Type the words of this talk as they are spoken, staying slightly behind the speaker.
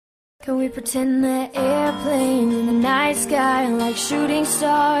Can we pretend that airplanes in the night sky are like shooting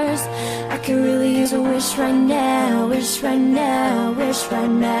stars? I could really use a wish right now, wish right now, wish right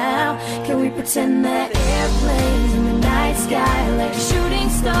now. Can we pretend that airplanes in the night sky are like shooting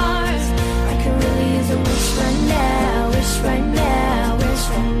stars? I could really use a wish right now, wish right now, wish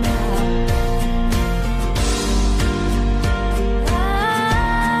right now.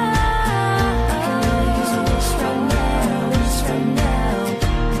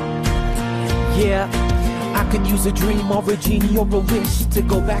 Yeah, I could use a dream or a genie or a wish to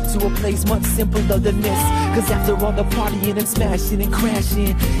go back to a place much simpler than this. Cause after all the partying and smashing and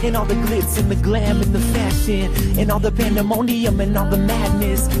crashing, and all the glitz and the glam and the fashion, and all the pandemonium and all the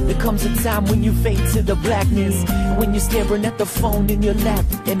madness, there comes a time when you fade to the blackness, when you're staring at the phone in your lap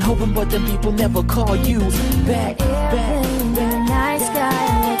and hoping but then people never call you back. In the night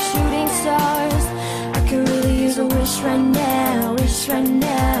sky like shooting stars, I could really use a wish right now, wish right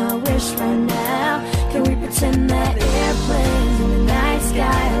now, wish right now. Can we pretend that airplanes in the night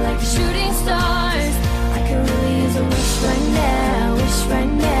sky are like shooting stars? I could really use a wish right now, wish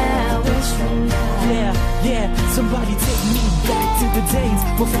right now, wish right now. Yeah, somebody take me back to the days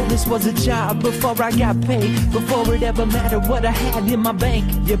before this was a job, before I got paid, before it ever mattered what I had in my bank.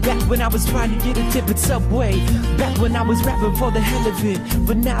 Yeah, back when I was trying to get a tip at Subway, back when I was rapping for the hell of it.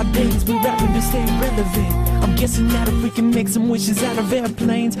 But nowadays we're rapping to stay relevant. I'm guessing that if we can make some wishes out of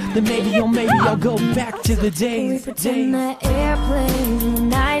airplanes, then maybe, oh maybe I'll go back to the days. Can we pretend that airplanes in the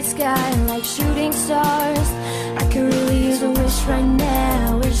night sky are like shooting stars? I could really use a wish right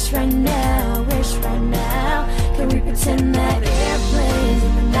now, wish right now, wish right now. Can we pretend that airplanes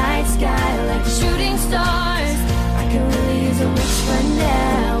in the night sky are like shooting stars? I could really use a wish right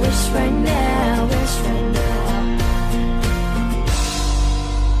now, wish right now, wish right now.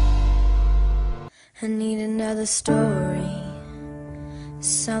 I need another story,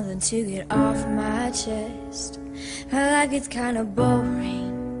 something to get off my chest. My life gets kinda boring,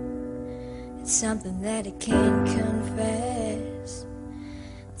 it's something that I can't confess.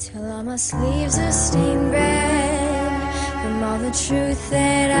 Till all my sleeves are stained red from all the truth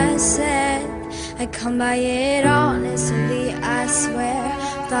that I said. I come by it honestly, I swear.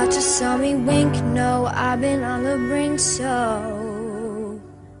 Thought you saw me wink, no, I've been on the brink, so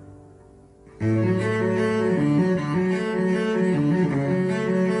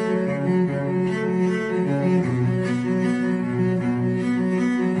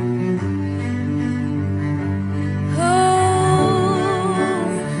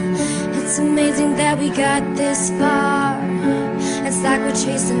it's amazing that we got this far. It's like we're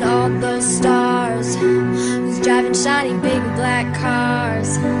chasing all those stars. Who's driving shiny big black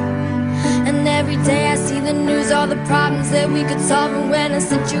cars? And every day I see the news, all the problems that we could solve. And when a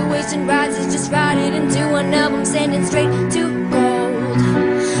situation rises, just write it into one album, sending straight to gold.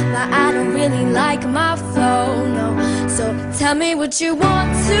 But I don't really like my flow, no. So tell me what you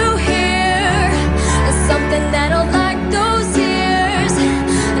want to hear. It's something that'll like those years.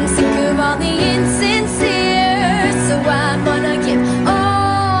 I'm sick of all the insincere, so I'm gonna give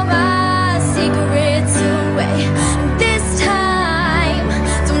all my secrets away. This time,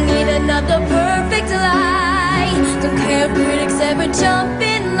 don't need another perfect lie. Don't care if critics ever jump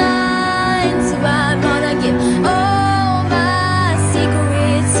in line, so I'm gonna give all my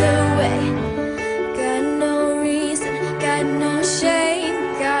secrets away. Got no reason, got no shame,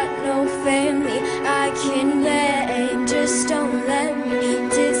 got no family I can blame. Just don't let me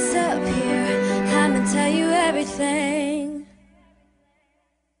disappear, I'ma tell you everything.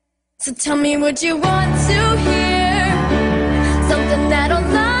 So tell me what you want to hear, something that